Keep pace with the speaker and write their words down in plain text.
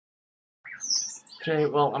Okay,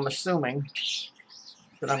 well, I'm assuming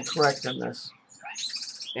that I'm correct in this.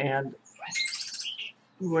 And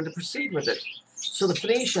we're going to proceed with it. So the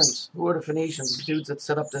Phoenicians, who are the Phoenicians? The dudes that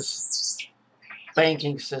set up this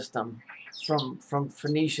banking system from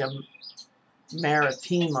Phoenicia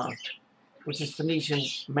Maritima, which is Phoenician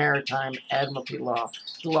Maritime Admiralty Law,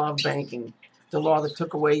 the law of banking, the law that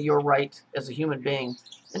took away your right as a human being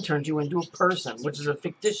and turned you into a person, which is a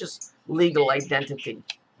fictitious legal identity.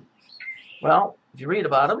 Well, if you read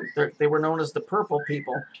about them, they were known as the Purple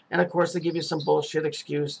People, and of course they give you some bullshit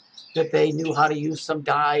excuse that they knew how to use some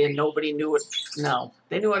dye and nobody knew it. No,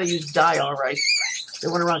 they knew how to use dye all right. They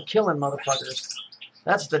went around killing motherfuckers.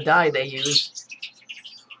 That's the dye they used.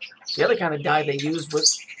 The other kind of dye they used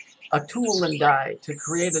was a tool and dye to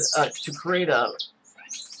create a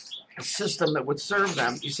system that would serve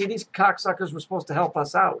them. You see, these cocksuckers were supposed to help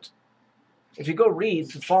us out. If you go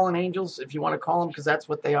read the fallen angels, if you want to call them, because that's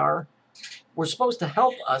what they are, were supposed to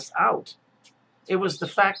help us out. It was the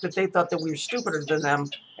fact that they thought that we were stupider than them,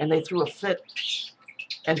 and they threw a fit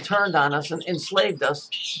and turned on us and enslaved us,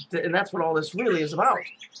 and that's what all this really is about.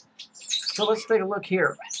 So let's take a look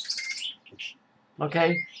here.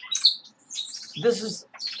 Okay? This is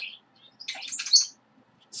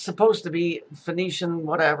supposed to be Phoenician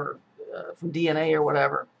whatever, from DNA or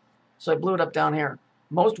whatever. So I blew it up down here.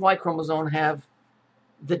 Most Y chromosomes have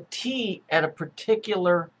the T at a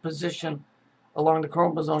particular position along the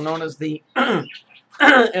chromosome known as the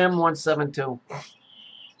M172.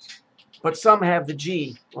 But some have the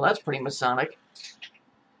G. Well, that's pretty Masonic.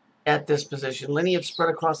 At this position, lineage spread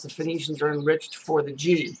across the Phoenicians are enriched for the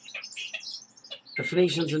G. The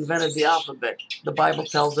Phoenicians invented the alphabet. The Bible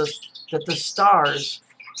tells us that the stars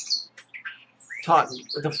taught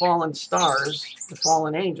the fallen stars, the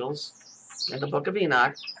fallen angels, in the book of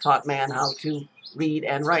Enoch, taught man how to read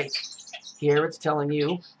and write. Here it's telling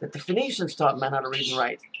you that the Phoenicians taught men how to read and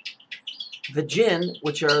write. The Jinn,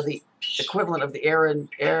 which are the equivalent of the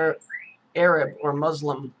Arab or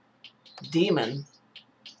Muslim demon,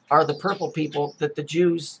 are the purple people that the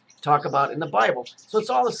Jews talk about in the Bible. So it's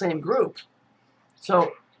all the same group.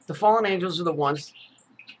 So the fallen angels are the ones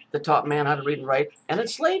that taught man how to read and write and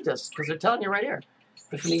enslaved us, because they're telling you right here.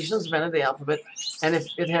 The Phoenicians invented the alphabet, and if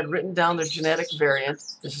it had written down their genetic variant,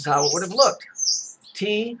 this is how it would have looked.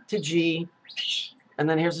 T to G, and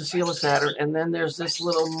then here's the seal of Saturn, and then there's this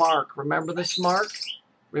little mark. Remember this mark?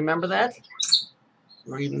 Remember that?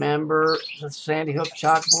 Remember the Sandy Hook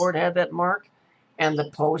chalkboard had that mark? And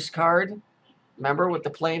the postcard, remember, with the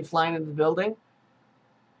plane flying into the building?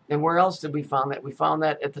 And where else did we find that? We found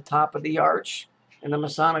that at the top of the arch in the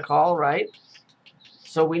Masonic Hall, right?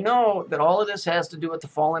 So we know that all of this has to do with the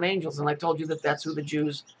fallen angels, and I told you that that's who the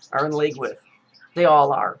Jews are in league with. They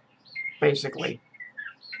all are, basically.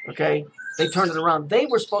 Okay? They turned it around. They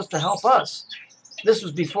were supposed to help us. This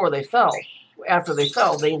was before they fell. After they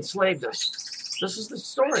fell, they enslaved us. This is the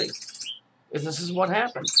story. This is what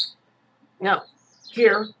happened. Now,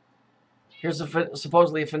 here's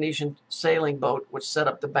supposedly a Phoenician sailing boat which set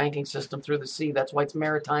up the banking system through the sea. That's why it's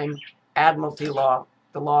Maritime Admiralty Law.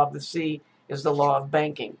 The law of the sea is the law of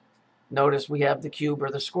banking. Notice we have the cube or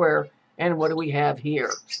the square, and what do we have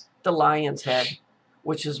here? The lion's head,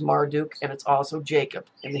 which is Marduk, and it's also Jacob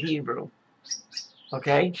in the Hebrew.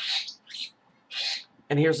 Okay?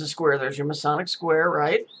 And here's the square. There's your Masonic square,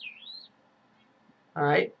 right? All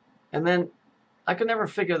right? And then I could never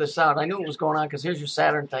figure this out. I knew what was going on because here's your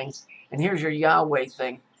Saturn thing, and here's your Yahweh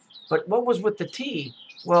thing. But what was with the T?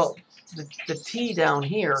 Well, the T down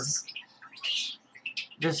here,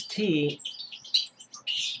 this T,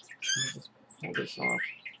 let me just pull this off.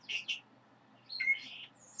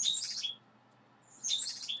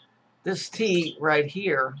 This T right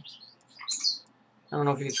here, I don't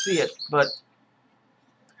know if you can see it, but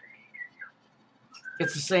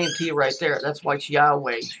it's the same T right there. That's why it's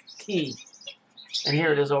Yahweh, T. And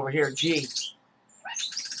here it is over here, G.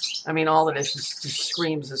 I mean, all of this just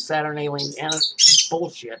screams the Saturn alien and it's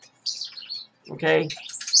bullshit. Okay?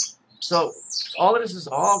 So, all of this is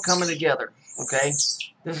all coming together. Okay?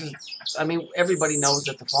 This is, I mean, everybody knows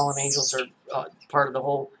that the fallen angels are part of the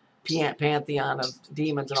whole pantheon of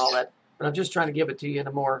demons and all that. But I'm just trying to give it to you in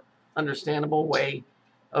a more understandable way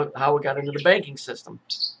of how it got into the banking system.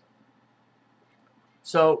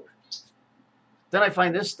 So, then I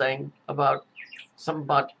find this thing about something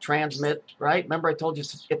about transmit, right? Remember I told you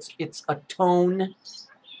it's a tone.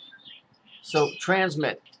 So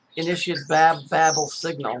transmit, initiate babble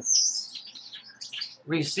signal.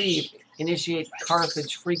 Receive, initiate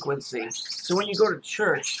Carthage frequency. So when you go to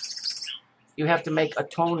church, you have to make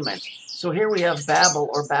atonement. So here we have Babel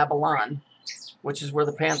or Babylon, which is where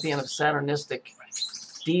the pantheon of Saturnistic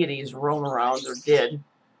deities roam around, or did,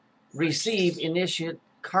 receive initiate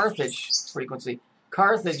Carthage frequency.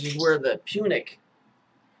 Carthage is where the Punic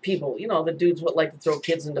people, you know, the dudes would like to throw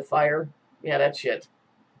kids into fire. Yeah, that shit.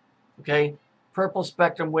 Okay? Purple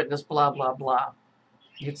spectrum witness, blah, blah, blah.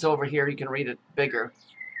 It's over here. You can read it bigger.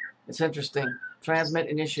 It's interesting. Transmit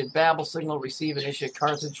initiate Babel signal, receive initiate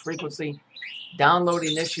Carthage frequency, download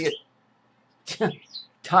initiate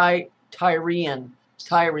Tyrian.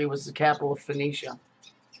 Tyre was the capital of Phoenicia.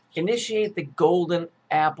 Initiate the Golden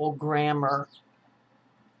Apple Grammar,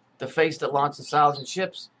 the face that launched 1,000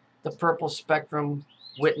 ships, the purple spectrum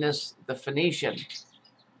witness, the Phonecian.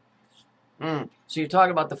 So you're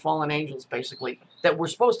talking about the fallen angels, basically, that were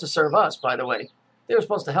supposed to serve us, by the way. They were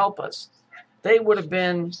supposed to help us. They would have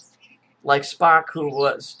been like Spock, who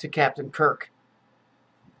was to Captain Kirk.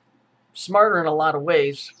 Smarter in a lot of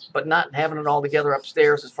ways, but not having it all together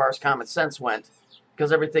upstairs as far as common sense went,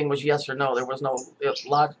 because everything was yes or no. There was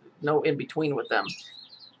no in between with them,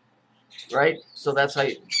 right? So that's how.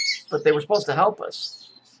 But they were supposed to help us,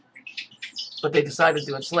 but they decided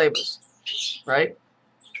to enslave us, right?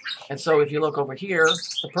 And so if you look over here,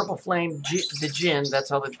 the purple flame, the Jinn, that's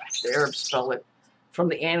how the Arabs spell it, from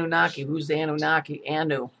the Anunnaki. Who's the Anunnaki?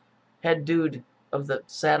 Anu, head dude of the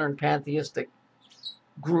Saturn pantheistic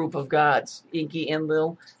group of gods. Inky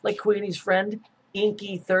Enlil, like Queenie's friend,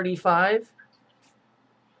 Inky 35,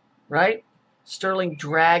 right? Sterling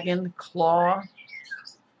Dragon Claw.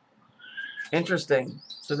 Interesting.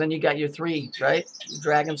 So then you got your three, right?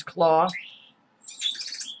 Dragon's Claw.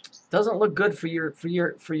 Doesn't look good for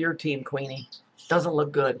your team, Queenie. Doesn't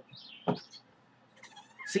look good.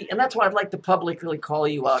 See, and that's why I'd like to publicly call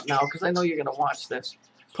you out now, because I know you're going to watch this.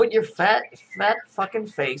 Put your fat fucking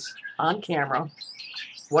face on camera,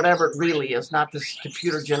 whatever it really is, not this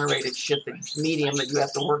computer-generated shit, the medium that you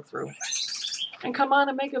have to work through, and come on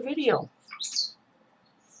and make a video.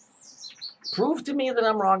 Prove to me that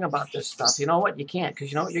I'm wrong about this stuff. You know what? You can't,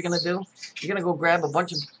 because you know what you're going to do? You're going to go grab a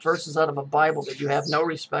bunch of verses out of a Bible that you have no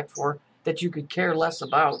respect for, that you could care less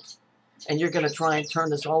about, and you're going to try and turn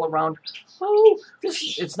this all around. Oh,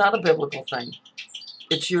 it's not a biblical thing.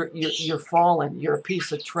 It's you're fallen. You're a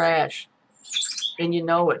piece of trash, and you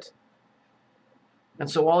know it.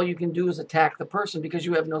 And so all you can do is attack the person because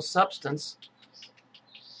you have no substance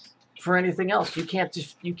for anything else. You can't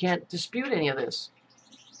dispute any of this.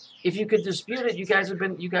 If you could dispute it, you guys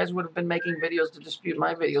would have been making videos to dispute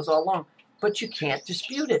my videos all along. But you can't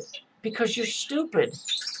dispute it because you're stupid.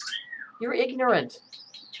 You're ignorant.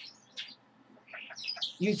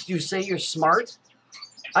 You say you're smart?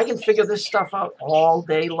 I can figure this stuff out all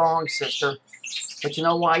day long, sister. But you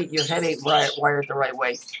know why? Your head ain't wired the right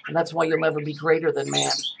way. And that's why you'll never be greater than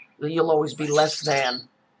man. You'll always be less than.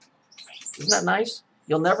 Isn't that nice?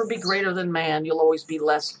 You'll never be greater than man. You'll always be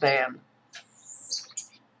less than.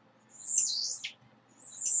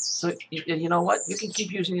 So, you know what? You can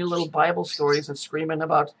keep using your little Bible stories and screaming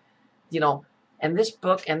about, you know, and this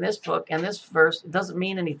book, and this book, and this verse. It doesn't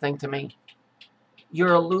mean anything to me.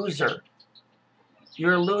 You're a loser.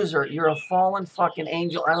 You're a loser. You're a fallen fucking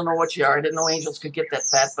angel. I don't know what you are. I didn't know angels could get that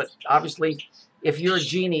fat, but obviously, if you're a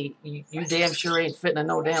genie, you damn sure ain't fitting in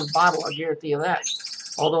no damn bottle. I guarantee you that.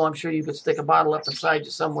 Although I'm sure you could stick a bottle up inside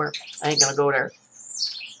you somewhere. I ain't gonna go there.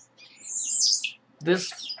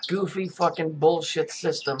 This goofy fucking bullshit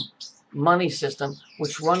system, money system,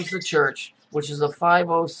 which runs the church, which is a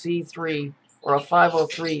 50C3 or a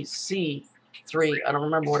 503C3, I don't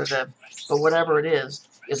remember what it is, but whatever it is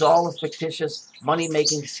all a fictitious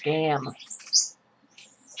money-making scam.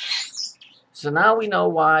 So now we know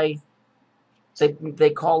why they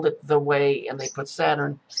called it the Way and they put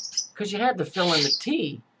Saturn, because you had to fill in the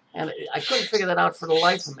T, and I couldn't figure that out for the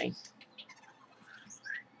life of me.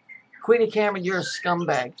 Queenie Cameron, you're a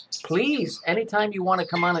scumbag. Please, anytime you want to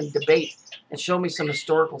come on and debate and show me some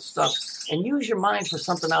historical stuff, and use your mind for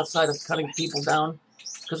something outside of cutting people down,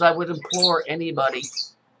 because I would implore anybody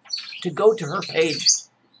to go to her page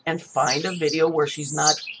and find a video where she's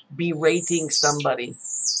not berating somebody.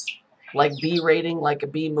 Like B-rating, like a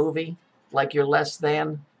B movie, like you're less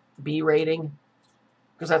than B-rating,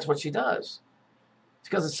 because that's what she does. It's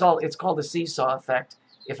because it's called the seesaw effect.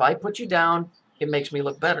 If I put you down, it makes me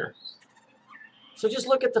look better. So just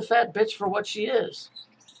look at the fat bitch for what she is.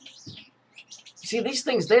 See, these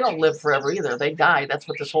things, they don't live forever either. They die. That's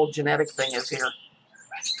what this whole genetic thing is here.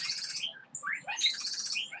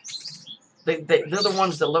 They're the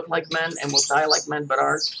ones that look like men and will die like men but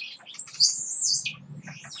aren't.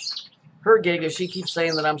 Her gig is she keeps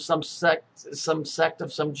saying that I'm some sect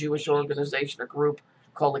of some Jewish organization or group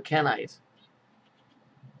called the Kenites.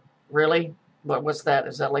 Really? What's that?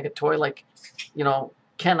 Is that like a toy, like, you know,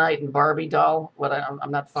 Kenite and Barbie doll. What?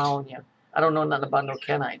 I'm not following you. I don't know nothing about no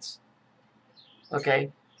Kenites.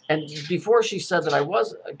 Okay? And before she said that I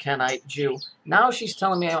was a Kenite Jew, now she's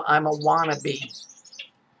telling me I'm a wannabe.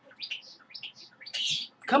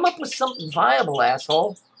 Come up with something viable,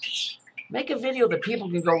 asshole. Make a video that people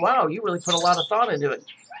can go, wow, you really put a lot of thought into it.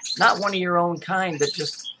 Not one of your own kind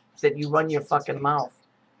that you run your fucking mouth.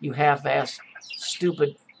 You half-assed,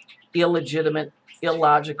 stupid, illegitimate,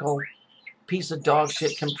 illogical, piece of dog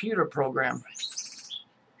shit computer program.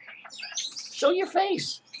 Show your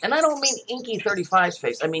face. And I don't mean Inky 35's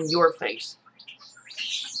face. I mean your face.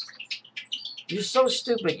 You're so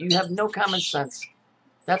stupid. You have no common sense.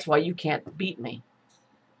 That's why you can't beat me.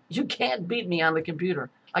 You can't beat me on the computer.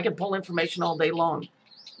 I can pull information all day long.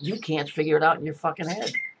 You can't figure it out in your fucking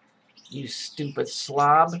head. You stupid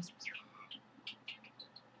slob.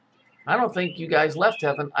 I don't think you guys left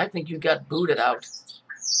heaven. I think you got booted out.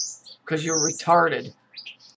 Because you're retarded.